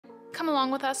come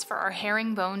along with us for our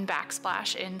herringbone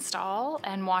backsplash install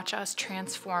and watch us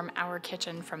transform our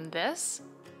kitchen from this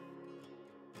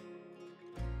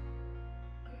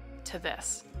to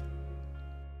this.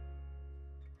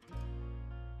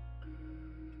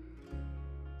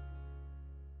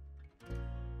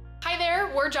 Hi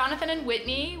there, we're Jonathan and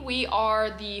Whitney. We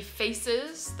are the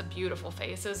faces, the beautiful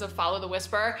faces of Follow the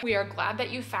Whisper. We are glad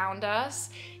that you found us.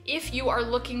 If you are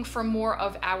looking for more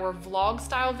of our vlog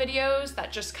style videos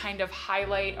that just kind of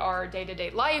highlight our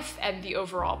day-to-day life and the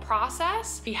overall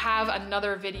process, we have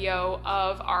another video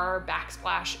of our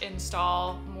backsplash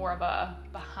install, more of a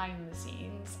behind the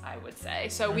scenes, I would say.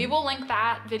 So we will link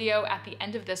that video at the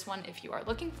end of this one if you are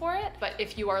looking for it. But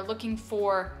if you are looking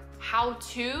for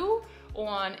how-to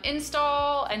on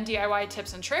install and DIY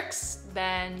tips and tricks,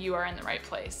 then you are in the right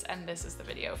place and this is the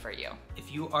video for you.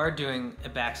 If you are doing a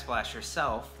backsplash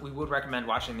yourself, we would recommend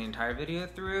watching the entire video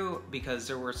through because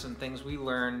there were some things we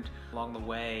learned along the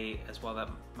way as well that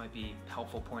might be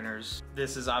helpful pointers.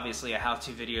 This is obviously a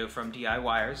how-to video from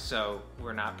DIYers, so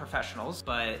we're not professionals,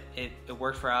 but it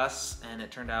worked for us and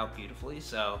it turned out beautifully,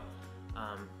 so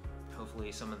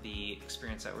hopefully some of the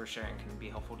experience that we're sharing can be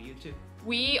helpful to you too.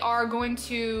 We are going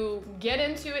to get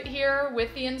into it here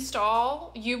with the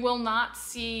install. You will not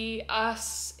see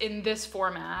us in this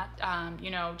format, you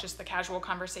know, just the casual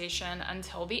conversation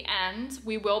until the end.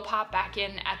 We will pop back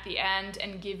in at the end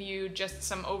and give you just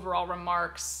some overall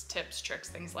remarks, tips, tricks,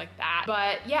 things like that.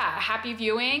 But yeah, happy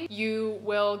viewing. You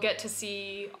will get to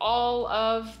see all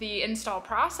of the install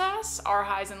process, our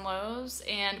highs and lows,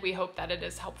 and we hope that it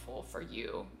is helpful for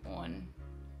you on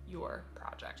your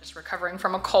project. Just recovering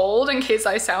from a cold in case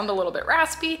I sound a little bit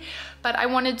raspy, but I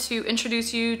wanted to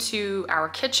introduce you to our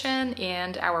kitchen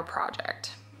and our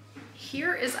project.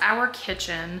 Here is our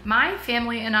kitchen. My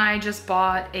family and I just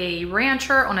bought a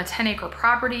rancher on a 10-acre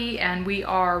property and we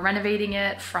are renovating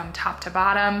it from top to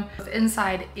bottom, both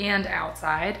inside and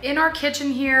outside. In our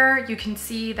kitchen here, you can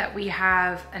see that we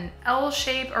have an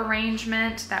L-shape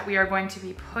arrangement that we are going to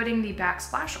be putting the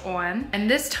backsplash on. And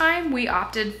this time we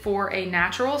opted for a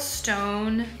natural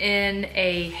stone in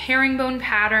a herringbone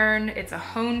pattern. It's a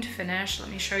honed finish. Let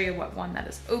me show you what one that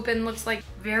is open looks like.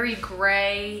 Very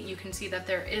gray. You can see that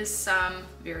there is some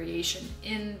variation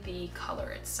in the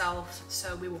color itself,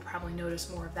 so we will probably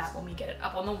notice more of that when we get it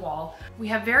up on the wall. We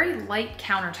have very light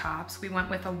countertops. We went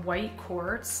with a white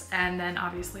quartz, and then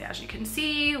obviously, as you can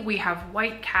see, we have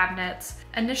white cabinets.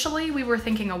 Initially, we were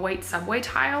thinking a white subway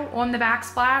tile on the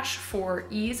backsplash for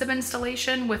ease of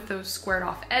installation with those squared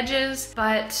off edges,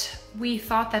 but we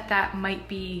thought that that might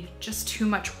be just too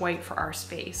much white for our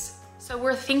space. So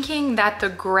we're thinking that the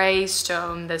gray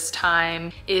stone this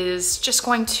time is just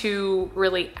going to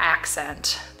really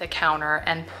accent the counter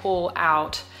and pull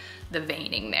out the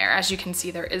veining there. As you can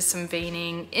see, there is some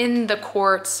veining in the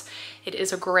quartz. It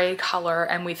is a gray color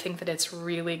and we think that it's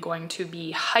really going to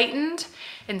be heightened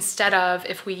instead of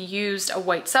if we used a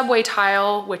white subway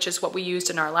tile, which is what we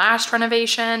used in our last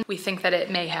renovation. We think that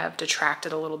it may have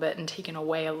detracted a little bit and taken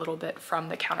away a little bit from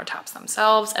the countertops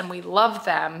themselves, and we love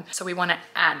them, so we want to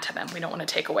add to them. We don't want to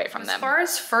take away from them. As far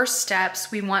as first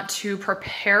steps, we want to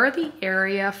prepare the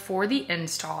area for the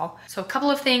install. So a couple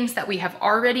of things that we have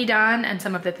already done and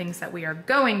some of the things that we are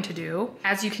going to do.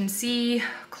 As you can see,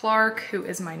 Clark, who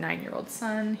is my 9-year-old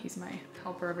son, he's my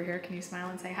helper over here. Can you smile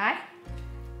and say hi?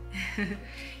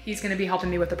 He's gonna be helping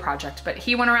me with the project, but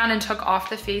he went around and took off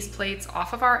the face plates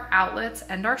off of our outlets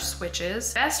and our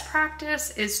switches. Best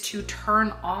practice is to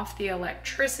turn off the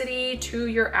electricity to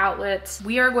your outlets.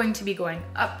 We are going to be going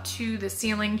up to the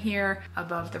ceiling here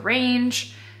above the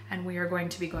range, and we are going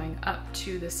to be going up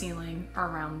to the ceiling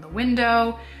around the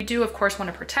window. We do, of course, want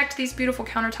to protect these beautiful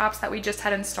countertops that we just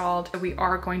had installed. So we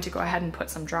are going to go ahead and put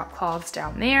some drop cloths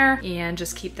down there and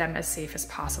just keep them as safe as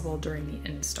possible during the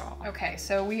install. Okay,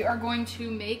 so we are going to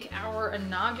make our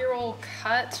inaugural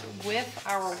cut with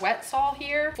our wet saw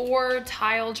here. For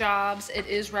tile jobs, it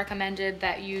is recommended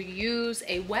that you use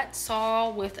a wet saw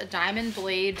with a diamond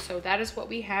blade. So that is what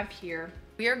we have here.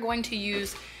 We are going to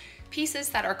use pieces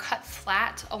that are cut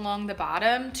flat along the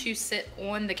bottom to sit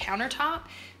on the countertop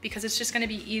because it's just gonna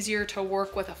be easier to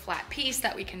work with a flat piece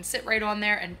that we can sit right on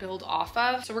there and build off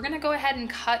of. So we're gonna go ahead and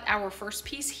cut our first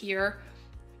piece here.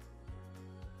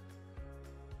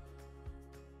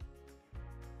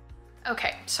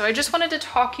 Okay, so I just wanted to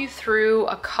talk you through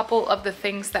a couple of the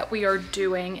things that we are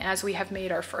doing as we have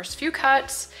made our first few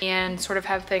cuts and sort of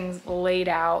have things laid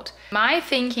out. My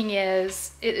thinking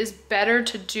is it is better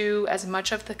to do as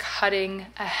much of the cutting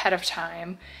ahead of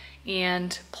time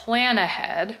and plan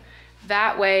ahead.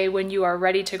 That way, when you are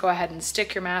ready to go ahead and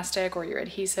stick your mastic or your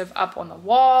adhesive up on the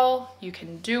wall, you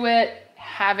can do it,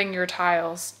 having your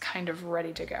tiles kind of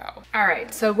ready to go. All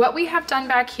right, so what we have done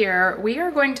back here, we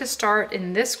are going to start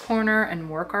in this corner and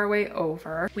work our way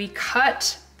over. We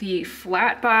cut the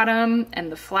flat bottom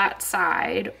and the flat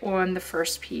side on the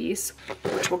first piece,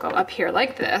 which will go up here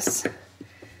like this.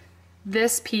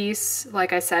 This piece,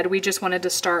 like I said, we just wanted to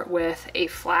start with a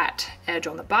flat edge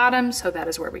on the bottom, so that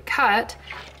is where we cut.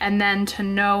 And then to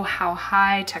know how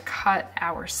high to cut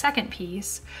our second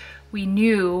piece, we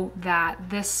knew that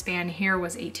this span here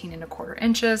was 18¼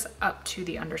 inches up to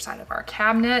the underside of our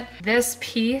cabinet. This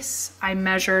piece I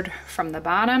measured from the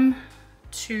bottom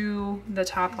to the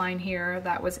top line here,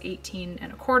 that was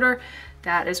 18¼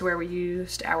 That is where we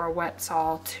used our wet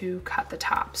saw to cut the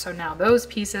top. So now those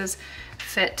pieces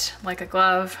fit like a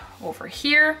glove over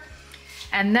here.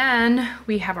 And then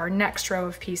we have our next row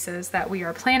of pieces that we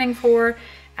are planning for.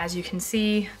 As you can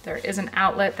see, there is an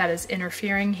outlet that is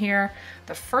interfering here.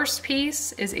 The first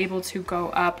piece is able to go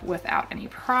up without any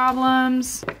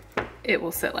problems. It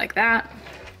will sit like that.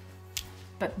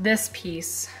 But this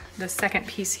piece, the second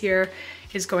piece here,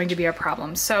 is going to be a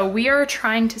problem. So we are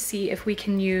trying to see if we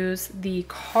can use the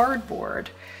cardboard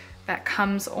that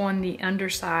comes on the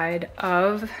underside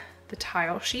of the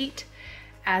tile sheet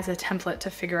as a template to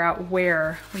figure out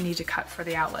where we need to cut for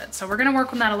the outlet. So we're gonna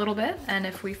work on that a little bit, and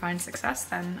if we find success,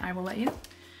 then I will let you know.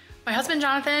 My husband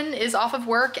Jonathan is off of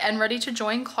work and ready to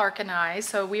join Clark and I,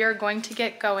 so we are going to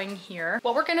get going here.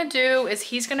 What we're gonna do is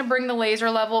he's gonna bring the laser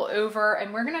level over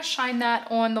and we're gonna shine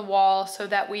that on the wall so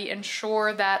that we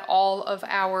ensure that all of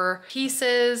our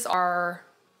pieces are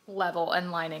level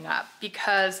and lining up,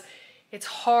 because it's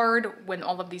hard when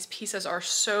all of these pieces are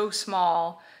so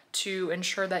small to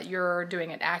ensure that you're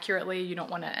doing it accurately. You don't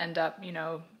want to end up, you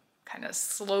know, kind of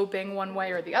sloping one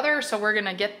way or the other. So we're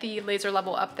gonna get the laser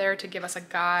level up there to give us a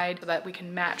guide so that we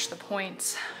can match the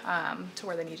points to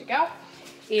where they need to go.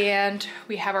 And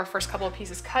we have our first couple of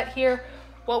pieces cut here.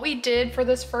 What we did for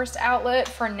this first outlet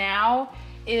for now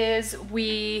is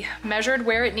we measured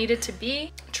where it needed to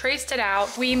be, traced it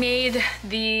out. We made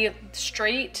the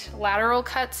straight lateral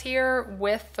cuts here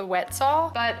with the wet saw,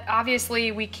 but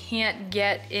obviously we can't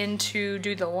get into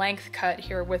do the length cut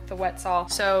here with the wet saw.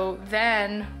 So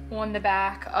then on the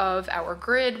back of our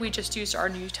grid, we just used our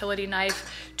utility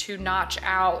knife to notch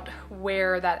out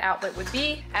where that outlet would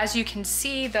be. As you can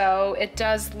see though, it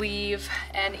does leave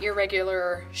an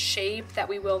irregular shape that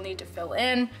we will need to fill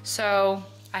in. So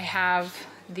I have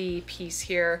the piece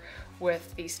here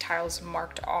with these tiles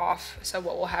marked off. So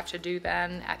what we'll have to do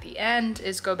then at the end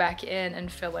is go back in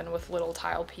and fill in with little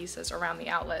tile pieces around the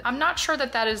outlet. I'm not sure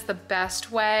that that is the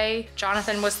best way.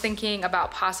 Jonathan was thinking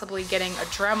about possibly getting a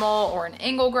Dremel or an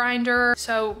angle grinder.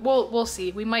 So we'll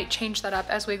see. We might change that up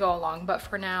as we go along, but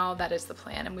for now that is the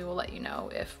plan, and we will let you know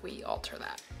if we alter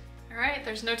that. All right,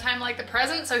 there's no time like the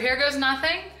present, so here goes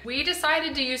nothing. We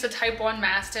decided to use a type 1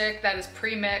 mastic that is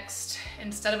pre-mixed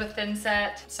instead of a thin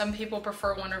set. Some people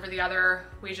prefer one over the other.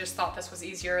 We just thought this was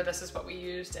easier. This is what we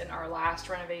used in our last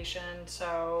renovation.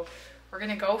 So we're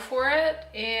gonna go for it,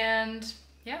 and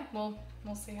yeah, we'll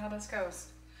see how this goes.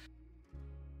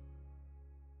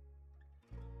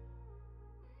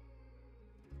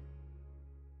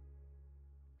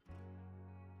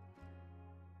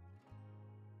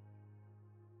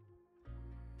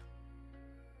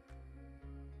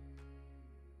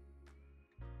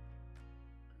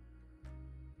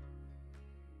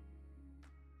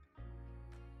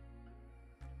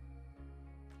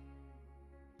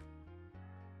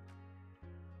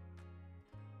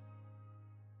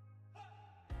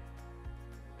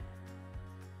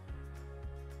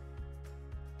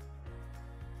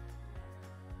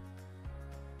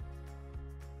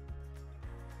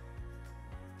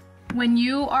 When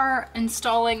you are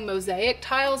installing mosaic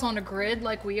tiles on a grid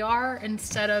like we are,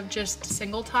 instead of just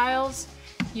single tiles,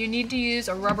 you need to use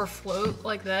a rubber float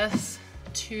like this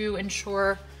to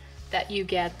ensure that you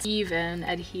get even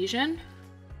adhesion.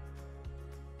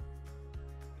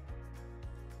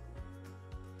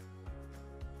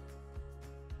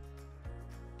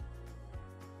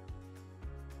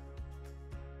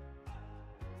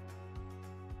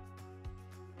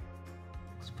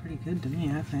 It's pretty good to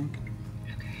me, I think.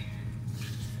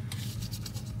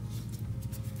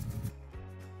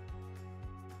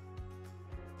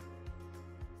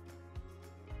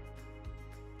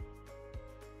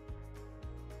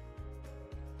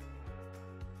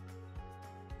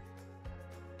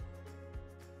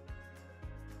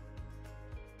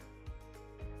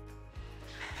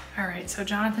 All right, so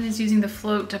Jonathan is using the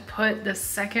float to put the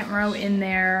second row in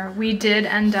there. We did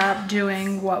end up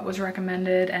doing what was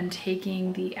recommended and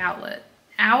taking the outlet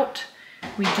out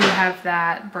We do have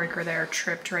that breaker there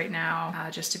tripped right now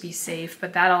just to be safe,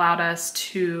 but that allowed us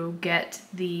to get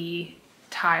the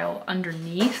tile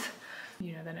underneath.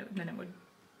 You know, then it would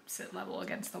sit level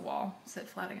against the wall, sit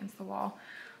flat against the wall.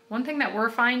 One thing that we're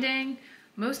finding,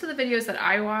 most of the videos that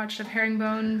I watched of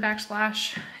herringbone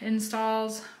backsplash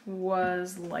installs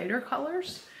was lighter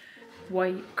colors,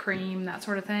 white, cream, that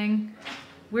sort of thing.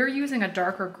 We're using a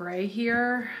darker gray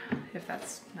here, if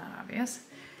that's not obvious.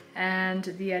 And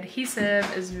the adhesive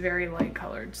is very light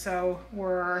colored. So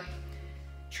we're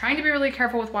trying to be really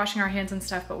careful with washing our hands and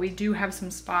stuff, but we do have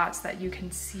some spots that you can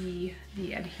see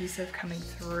the adhesive coming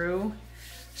through.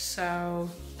 So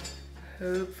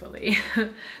hopefully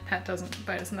that doesn't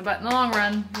bite us in the butt in the long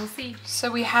run. We'll see.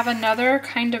 So we have another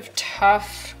kind of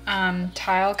tough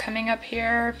tile coming up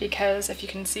here, because if you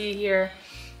can see here,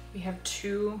 we have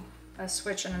a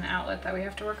switch and an outlet that we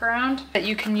have to work around. That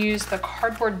you can use the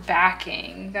cardboard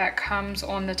backing that comes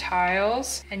on the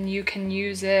tiles, and you can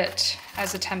use it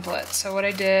as a template. So what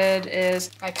I did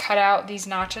is I cut out these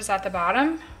notches at the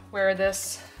bottom where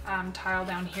this tile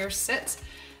down here sits,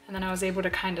 and then I was able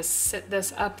to kind of sit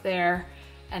this up there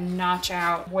and notch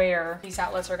out where these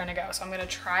outlets are gonna go. So I'm gonna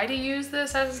try to use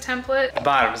this as a template. The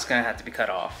bottom is gonna have to be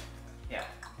cut off. Yeah.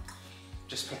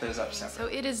 Just put those up separate. So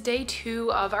it is day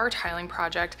 2 of our tiling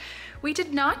project. We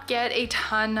did not get a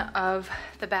ton of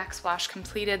the backsplash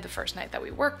completed the first night that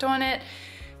we worked on it.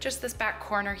 Just this back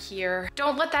corner here.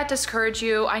 Don't let that discourage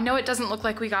you. I know it doesn't look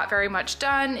like we got very much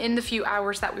done in the few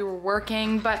hours that we were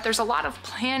working, but there's a lot of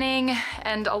planning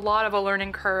and a lot of a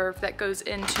learning curve that goes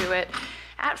into it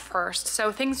at first,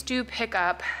 so things do pick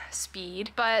up speed.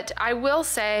 But I will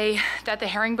say that the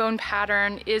herringbone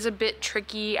pattern is a bit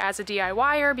tricky as a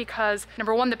DIYer because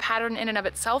number 1, the pattern in and of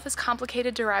itself is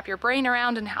complicated to wrap your brain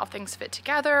around and how things fit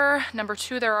together. Number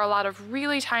 2, there are a lot of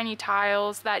really tiny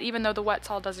tiles that even though the wet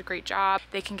salt does a great job,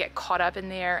 they can get caught up in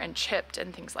there and chipped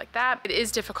and things like that. It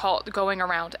is difficult going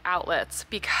around outlets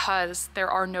because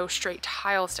there are no straight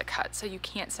tiles to cut, so you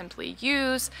can't simply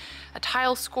use a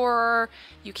tile scorer,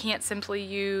 you can't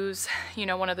simply use, you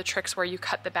know, one of the tricks where you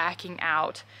cut the backing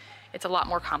out. It's a lot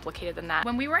more complicated than that.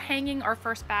 When we were hanging our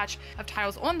first batch of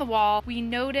tiles on the wall, we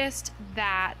noticed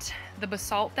that the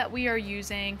basalt that we are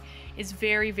using is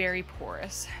very, very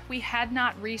porous. We had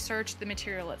not researched the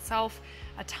material itself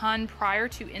a ton prior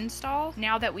to install.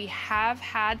 Now that we have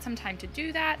had some time to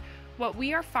do that, what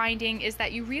we are finding is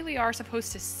that you really are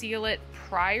supposed to seal it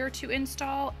prior to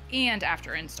install and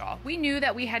after install. We knew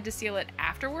that we had to seal it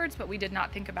afterwards, but we did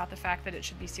not think about the fact that it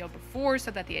should be sealed before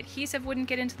so that the adhesive wouldn't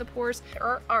get into the pores.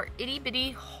 There are itty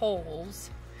bitty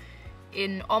holes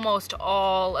in almost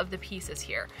all of the pieces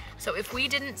here. So if we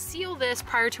didn't seal this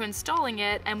prior to installing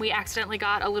it and we accidentally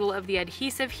got a little of the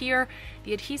adhesive here,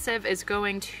 the adhesive is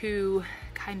going to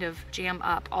kind of jam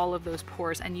up all of those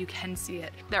pores and you can see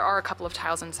it. There are a couple of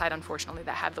tiles inside, unfortunately,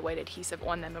 that have the white adhesive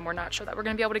on them and we're not sure that we're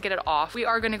gonna be able to get it off. We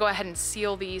are gonna go ahead and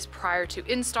seal these prior to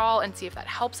install and see if that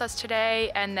helps us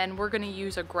today. And then we're gonna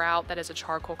use a grout that is a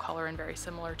charcoal color and very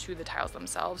similar to the tiles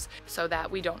themselves so that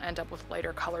we don't end up with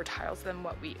lighter color tiles than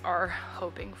what we are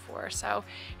hoping for. So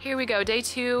here we go, day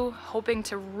 2, hoping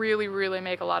to really, really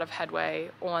make a lot of headway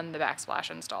on the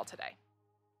backsplash install today.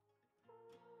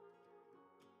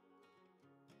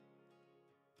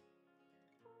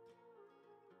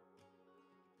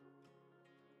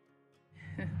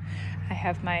 I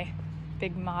have my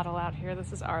big model out here.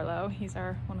 This is Arlo. He's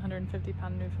our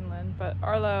 150-pound Newfoundland, but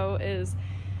Arlo is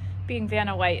being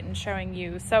Vanna White and showing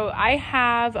you. So I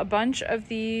have a bunch of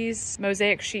these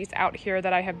mosaic sheets out here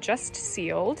that I have just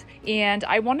sealed, and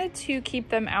I wanted to keep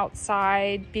them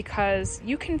outside because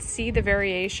you can see the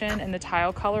variation in the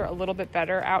tile color a little bit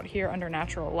better out here under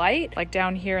natural light. Like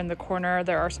down here in the corner,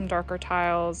 there are some darker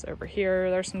tiles. Over here,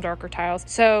 there's some darker tiles.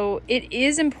 So it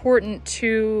is important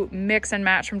to mix and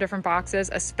match from different boxes,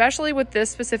 especially with this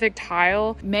specific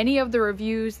tile. Many of the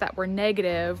reviews that were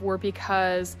negative were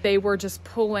because they were just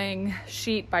pulling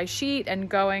sheet by sheet and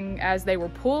going as they were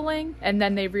pulling, and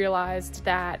then they realized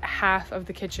that half of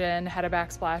the kitchen had a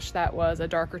backsplash that was a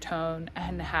darker tone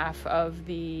and half of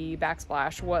the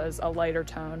backsplash was a lighter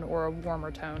tone or a warmer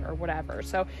tone or whatever.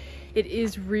 So it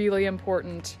is really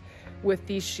important with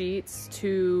these sheets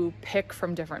to pick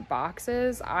from different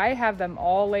boxes. I have them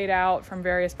all laid out from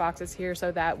various boxes here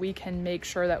so that we can make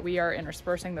sure that we are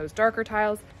interspersing those darker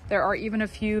tiles. There are even a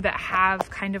few that have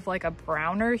kind of like a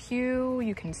browner hue.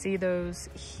 You can see those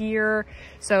here.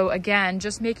 So again,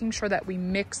 just making sure that we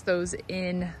mix those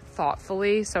in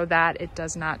thoughtfully so that it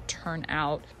does not turn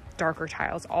out darker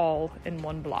tiles all in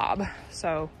one blob.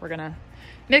 So we're gonna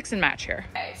mix and match here.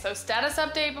 Okay, so status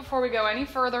update before we go any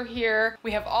further here.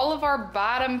 We have all of our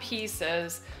bottom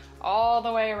pieces all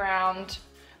the way around.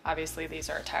 Obviously these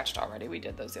are attached already. We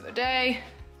did those the other day,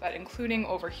 but including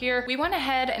over here. We went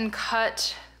ahead and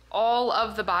cut all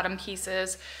of the bottom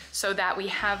pieces so that we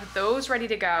have those ready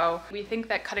to go. We think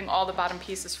that cutting all the bottom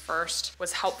pieces first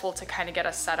was helpful to kind of get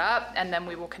us set up, and then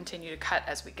we will continue to cut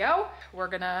as we go. We're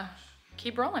gonna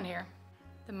keep rolling here.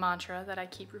 The mantra that I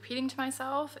keep repeating to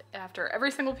myself after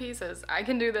every single piece is, I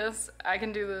can do this, I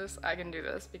can do this, I can do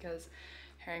this, because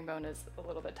herringbone is a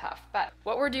little bit tough. But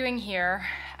what we're doing here,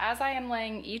 as I am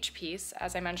laying each piece,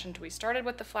 as I mentioned, we started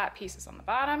with the flat pieces on the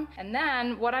bottom, and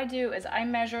then what I do is I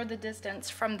measure the distance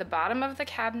from the bottom of the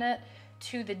cabinet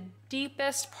to the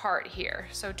deepest part here,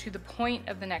 so to the point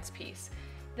of the next piece.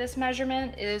 This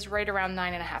measurement is right around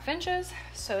 9.5 inches.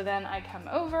 So then I come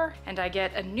over and I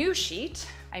get a new sheet.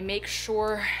 I make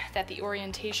sure that the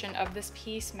orientation of this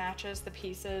piece matches the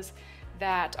pieces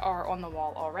that are on the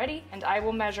wall already. And I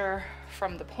will measure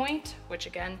from the point, which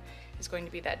again is going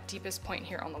to be that deepest point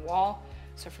here on the wall.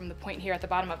 So from the point here at the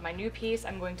bottom of my new piece,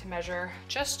 I'm going to measure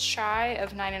just shy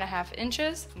of 9.5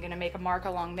 inches. I'm gonna make a mark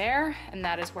along there, and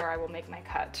that is where I will make my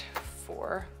cut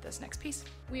for this next piece.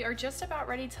 We are just about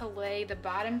ready to lay the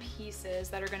bottom pieces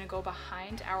that are gonna go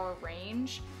behind our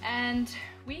range. And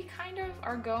we kind of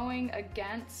are going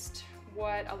against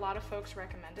what a lot of folks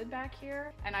recommended back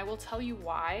here, and I will tell you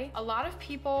why. A lot of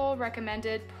people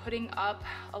recommended putting up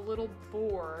a little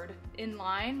board in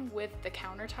line with the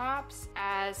countertops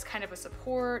as kind of a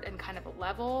support and kind of a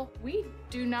level. We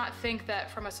do not think that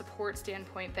from a support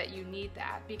standpoint that you need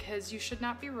that, because you should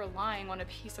not be relying on a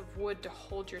piece of wood to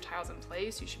hold your tiles in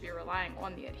place. You should be relying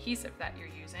on the adhesive that you're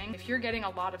using. If you're getting a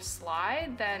lot of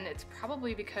slide, then it's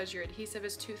probably because your adhesive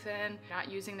is too thin,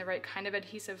 not using the right kind of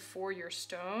adhesive for your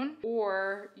stone,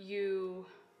 or you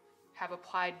have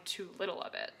applied too little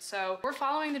of it. So we're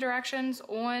following the directions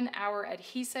on our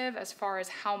adhesive as far as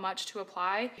how much to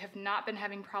apply. We have not been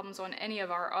having problems on any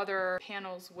of our other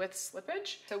panels with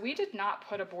slippage. So we did not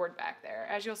put a board back there.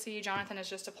 As you'll see, Jonathan is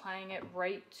just applying it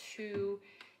right to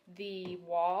the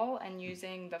wall and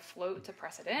using the float to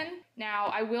press it in.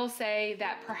 Now, I will say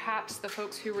that perhaps the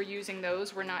folks who were using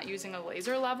those were not using a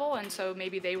laser level, and so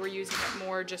maybe they were using it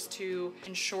more just to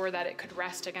ensure that it could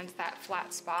rest against that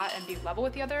flat spot and be level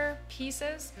with the other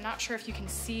pieces. I'm not sure if you can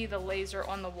see the laser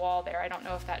on the wall there. I don't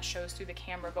know if that shows through the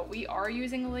camera, but we are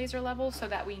using a laser level so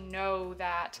that we know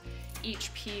that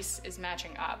each piece is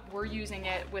matching up. We're using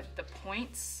it with the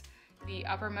points, the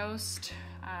uppermost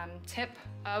tip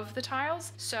of the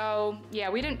tiles. So yeah,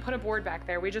 we didn't put a board back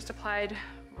there. We just applied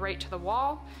right to the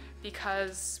wall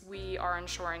because we are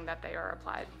ensuring that they are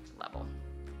applied level.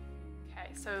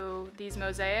 Okay, so these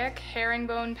mosaic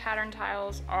herringbone pattern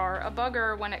tiles are a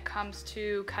bugger when it comes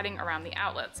to cutting around the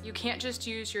outlets. You can't just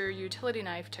use your utility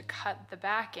knife to cut the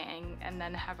backing and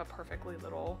then have a perfectly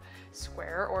little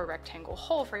square or rectangle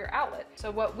hole for your outlet.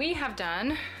 So what we have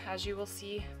done, as you will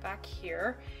see back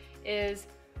here, is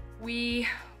we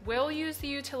will use the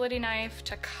utility knife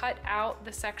to cut out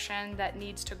the section that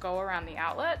needs to go around the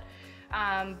outlet,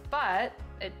 but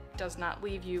it does not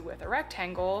leave you with a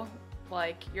rectangle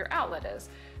like your outlet is.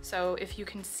 So if you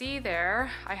can see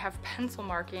there, I have pencil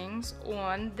markings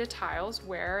on the tiles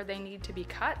where they need to be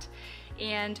cut,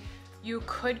 and you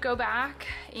could go back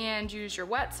and use your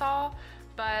wet saw,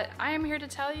 but I am here to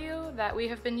tell you that we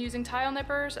have been using tile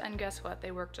nippers, and guess what?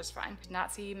 They work just fine. Did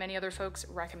not see many other folks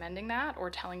recommending that or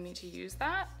telling me to use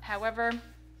that. However,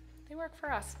 they work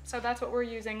for us. So that's what we're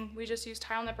using. We just use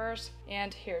tile nippers.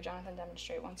 And here, Jonathan,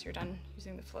 demonstrate once you're done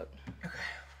using the float. Okay.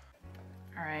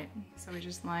 All right, so we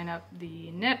just line up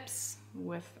the nips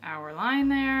with our line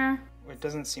there. It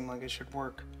doesn't seem like it should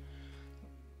work.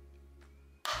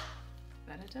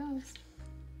 But it does.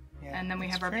 Yeah, and then we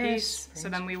have our piece, so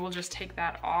then we will just take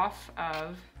that off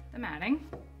of the matting.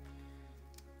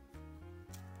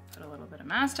 Put a little bit of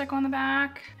mastic on the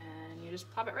back, and you just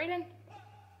plop it right in.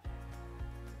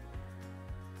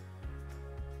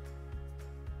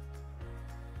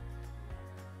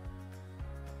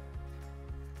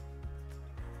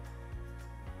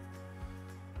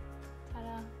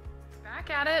 Back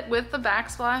at it with the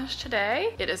backsplash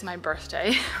today. It is my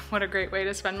birthday. What a great way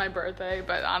to spend my birthday,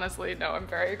 but honestly, no, I'm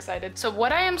very excited. So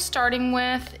what I am starting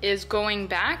with is going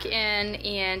back in,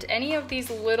 and any of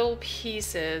these little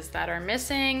pieces that are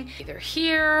missing, either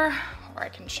here, or I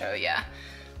can show you,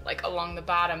 like along the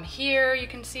bottom here, you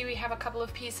can see we have a couple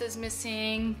of pieces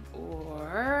missing,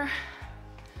 or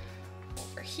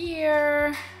over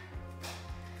here.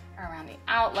 around the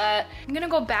outlet. I'm gonna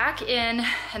go back in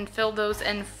and fill those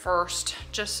in first,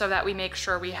 just so that we make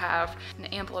sure we have an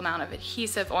ample amount of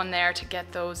adhesive on there to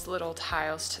get those little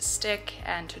tiles to stick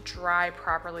and to dry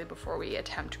properly before we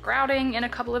attempt grouting in a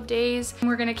couple of days.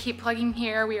 We're gonna keep plugging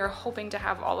here. We are hoping to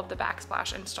have all of the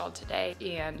backsplash installed today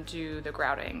and do the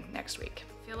grouting next week.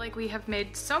 I feel like we have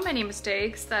made so many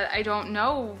mistakes that I don't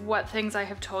know what things I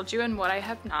have told you and what I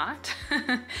have not.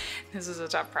 This is a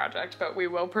tough project, but we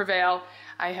will prevail.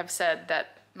 I have said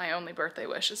that my only birthday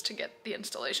wish is to get the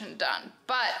installation done.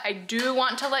 But I do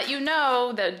want to let you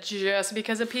know that just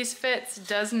because a piece fits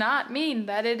does not mean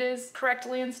that it is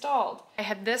correctly installed. I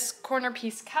had this corner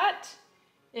piece cut.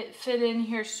 It fit in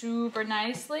here super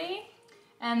nicely.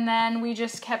 And then we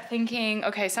just kept thinking,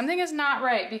 okay, something is not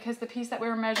right because the piece that we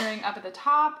were measuring up at the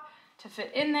top to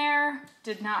fit in there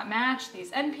did not match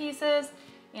these end pieces.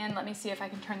 And let me see if I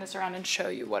can turn this around and show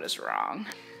you what is wrong.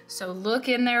 So look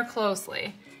in there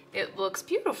closely. It looks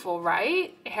beautiful,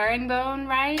 right? Herringbone,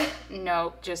 right?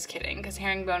 No, just kidding, because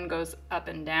herringbone goes up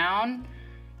and down.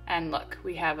 And look,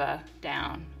 we have a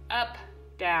down, up,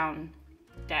 down,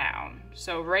 down.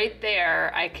 So right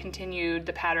there, I continued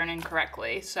the pattern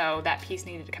incorrectly. So that piece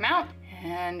needed to come out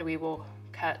and we will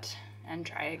cut and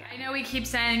try again. I know we keep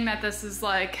saying that this is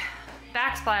like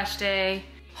backsplash day.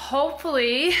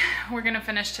 Hopefully we're gonna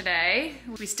finish today.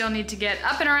 We still need to get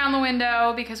up and around the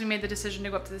window because we made the decision to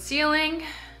go up to the ceiling,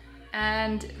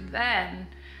 and then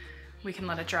we can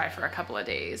let it dry for a couple of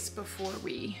days before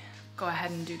we go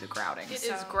ahead and do the grouting. It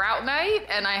is grout night,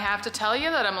 and I have to tell you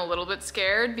that I'm a little bit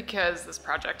scared because this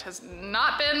project has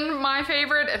not been my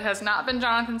favorite. It has not been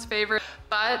Jonathan's favorite,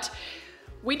 but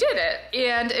we did it,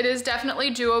 and it is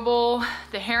definitely doable.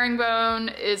 The herringbone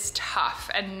is tough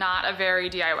and not a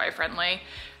very DIY friendly.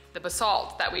 The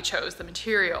basalt that we chose, the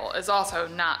material, is also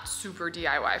not super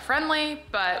DIY friendly,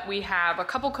 but we have a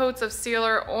couple coats of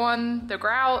sealer on the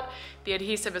grout. The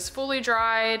adhesive is fully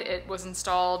dried. It was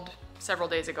installed several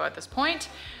days ago at this point.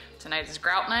 Tonight is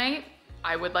grout night.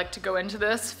 I would like to go into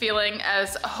this feeling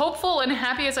as hopeful and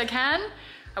happy as I can.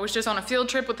 I was just on a field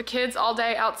trip with the kids all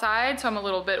day outside, so I'm a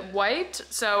little bit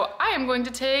wiped. So I am going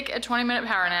to take a 20-minute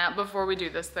power nap before we do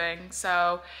this thing.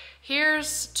 So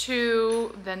here's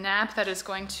to the nap that is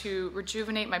going to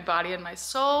rejuvenate my body and my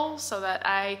soul so that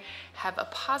I have a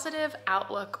positive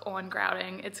outlook on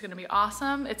grouting. It's gonna be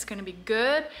awesome, it's gonna be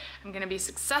good, I'm gonna be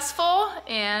successful,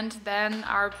 and then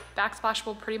our backsplash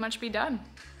will pretty much be done.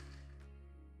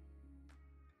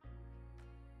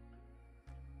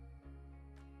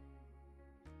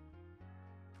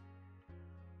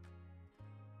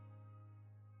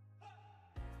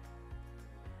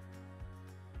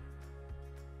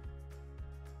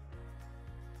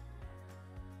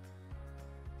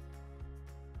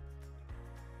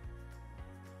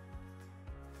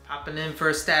 Popping in for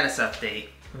a status update.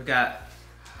 We got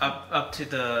up to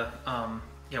the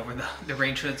where the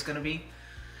range hood's gonna be,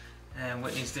 and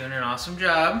Whitney's doing an awesome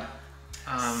job.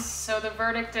 So the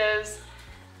verdict is,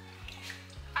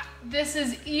 this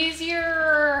is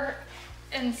easier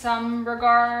in some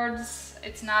regards.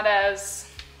 It's not as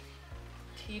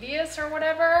tedious or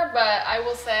whatever, but I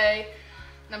will say,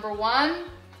 number one,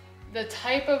 the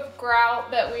type of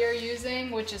grout that we are using,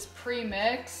 which is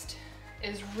pre-mixed,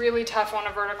 is really tough on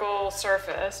a vertical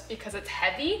surface because it's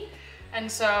heavy,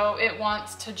 and so it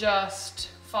wants to just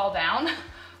fall down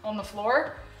on the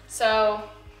floor. So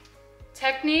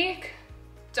technique,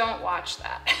 don't watch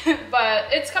that. But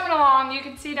it's coming along. You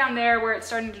can see down there where it's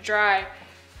starting to dry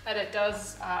that it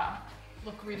does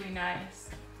look really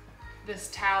nice. This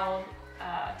towel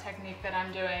technique that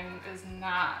I'm doing is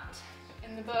not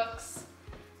in the books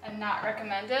and not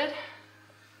recommended,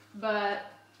 but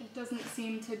it doesn't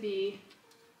seem to be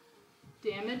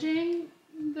damaging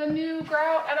the new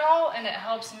grout at all, and it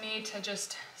helps me to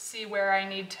just see where I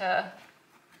need to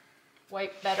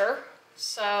wipe better.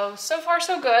 So far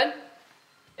so good.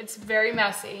 It's very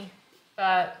messy,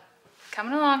 but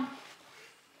coming along.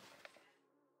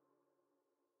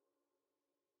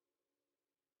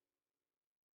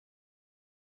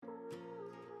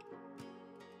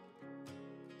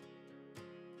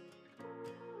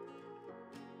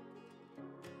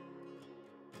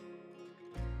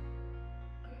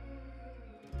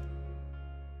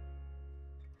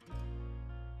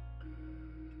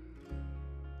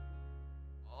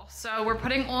 So we're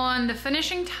putting on the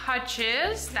finishing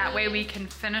touches. That way we can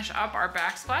finish up our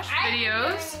backsplash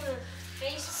videos.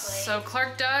 So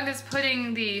Clark Doug is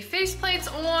putting the face plates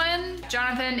on.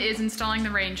 Jonathan is installing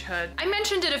the range hood. I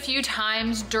mentioned it a few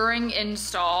times during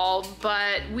install,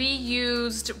 but we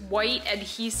used white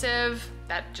adhesive.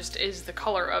 That just is the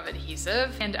color of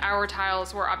adhesive. And our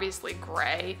tiles were obviously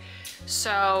gray.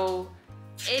 So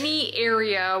Any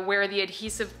area where the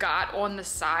adhesive got on the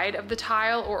side of the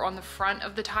tile or on the front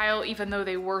of the tile, even though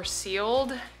they were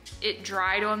sealed, it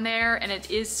dried on there and it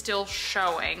is still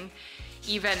showing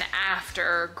even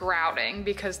after grouting,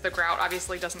 because the grout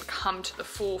obviously doesn't come to the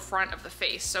full front of the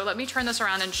face. So let me turn this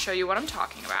around and show you what I'm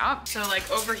talking about. So like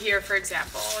over here, for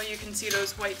example, you can see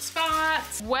those white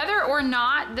spots. Whether or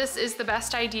not this is the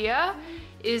best idea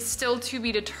is still to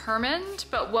be determined,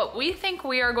 but what we think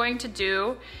we are going to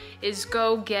do is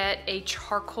go get a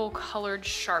charcoal colored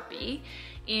Sharpie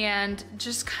and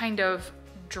just kind of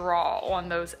draw on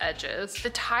those edges.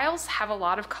 The tiles have a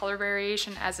lot of color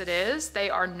variation as it is. They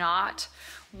are not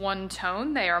one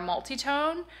tone, they are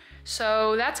multi-tone.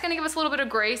 So that's gonna give us a little bit of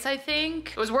grace, I think.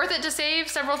 It was worth it to save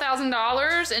several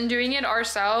 $1,000s in doing it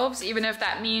ourselves, even if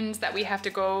that means that we have to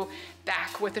go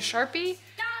back with a Sharpie.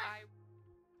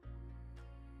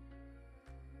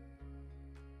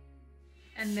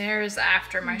 And there's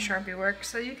after my Sharpie work.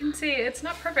 So you can see it's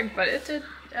not perfect, but it did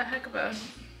a heck of a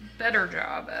better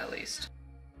job at least.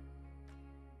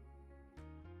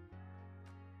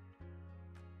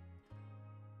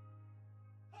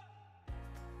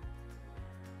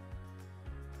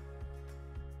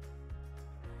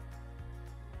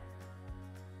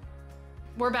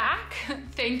 We're back.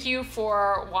 Thank you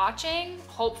for watching.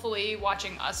 Hopefully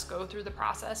watching us go through the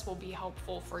process will be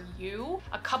helpful for you.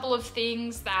 A couple of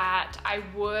things that I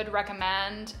would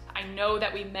recommend. I know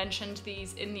that we mentioned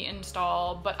these in the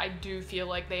install, but I do feel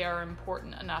like they are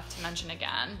important enough to mention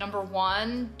again. Number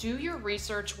one, do your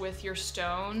research with your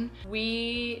stone.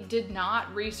 We did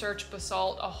not research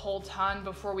basalt a whole ton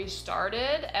before we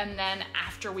started, and then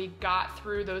after we got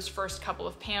through those first couple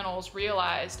of panels,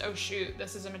 realized, oh shoot,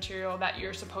 this is a material that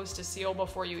you're supposed to seal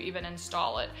before you even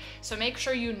install it. So make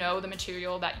sure you know the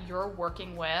material that you're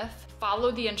working with.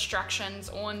 Follow the instructions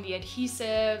on the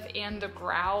adhesive and the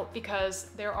grout, because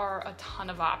there are a ton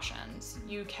of options.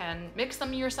 You can mix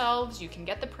them yourselves, you can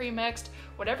get the pre-mixed.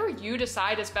 Whatever you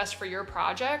decide is best for your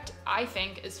project, I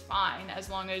think is fine, as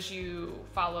long as you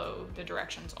follow the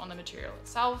directions on the material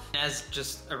itself. As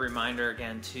just a reminder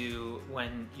again too,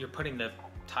 when you're putting the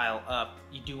tile up,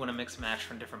 you do want to mix and match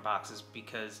from different boxes,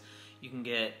 because you can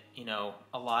get, you know,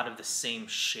 a lot of the same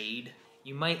shade.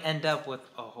 You might end up with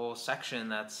a whole section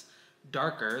that's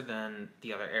darker than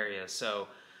the other areas. So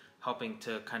helping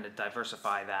to kind of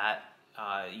diversify that,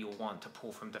 you'll want to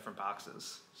pull from different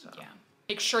boxes. So. Yeah.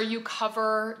 Make sure you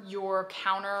cover your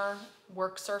counter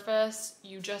work surface.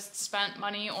 You just spent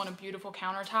money on a beautiful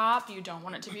countertop. You don't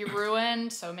want it to be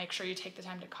ruined, so make sure you take the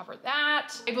time to cover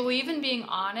that. I believe in being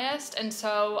honest, and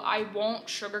so I won't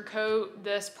sugarcoat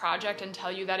this project and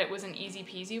tell you that it was an easy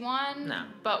peasy one. No.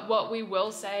 But what we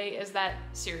will say is that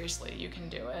seriously, you can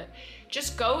do it.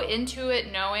 Just go into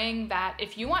it knowing that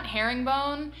if you want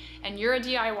herringbone and you're a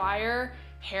DIYer,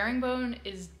 herringbone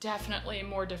is definitely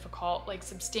more difficult, like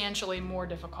substantially more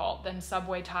difficult than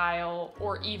subway tile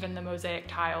or even the mosaic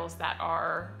tiles that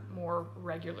are more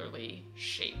regularly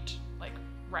shaped, like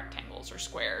rectangles or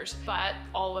squares. But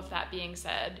all of that being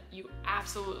said, you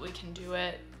absolutely can do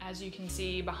it. As you can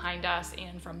see behind us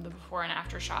and from the before and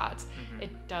after shots, it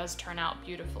does turn out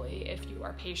beautifully if you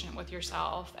are patient with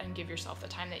yourself and give yourself the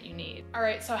time that you need. All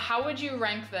right, so how would you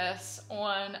rank this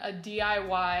on a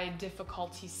DIY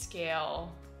difficulty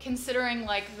scale, considering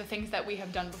like the things that we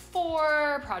have done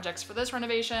before, projects for this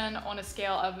renovation, on a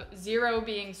scale of 0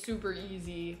 being super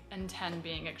easy and 10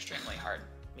 being extremely hard?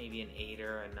 Maybe an 8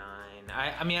 or a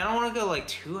 9. I mean, I don't want to go like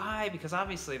too high, because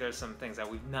obviously there's some things that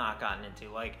we've not gotten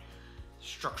into, like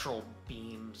structural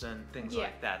beams and things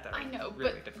like that that are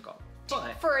really difficult.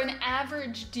 But for an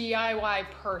average DIY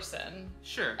person,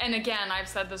 sure. And again, I've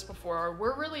said this before,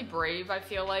 we're really brave, I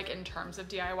feel like, in terms of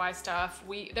DIY stuff.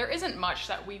 There isn't much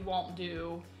that we won't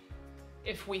do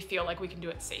if we feel like we can do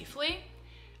it safely.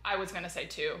 I was gonna say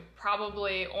 2.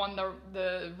 Probably on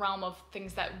the realm of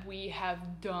things that we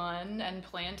have done and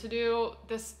plan to do,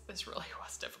 this really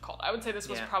was difficult. I would say this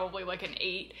was probably like an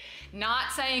 8.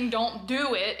 Not saying don't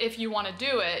do it if you wanna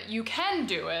do it, you can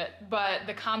do it, but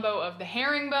the combo of the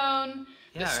herringbone,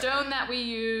 the stone that we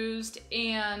used,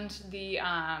 and the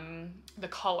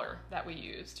color that we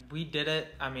used. We did it.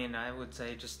 I mean, I would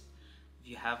say just if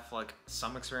you have like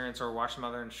some experience or watch some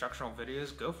other instructional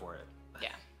videos, go for it.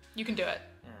 Yeah, you can do it.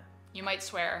 Yeah. You might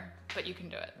swear, but you can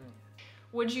do it.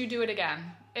 Would you do it again?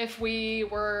 If we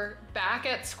were back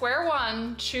at square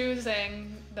one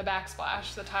choosing the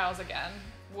backsplash, the tiles again,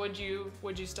 would you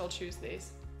still choose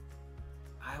these?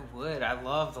 I would. I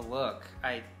love the look.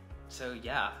 So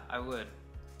yeah, I would.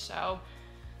 So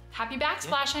happy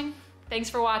backsplashing. Thanks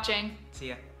for watching. See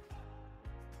ya.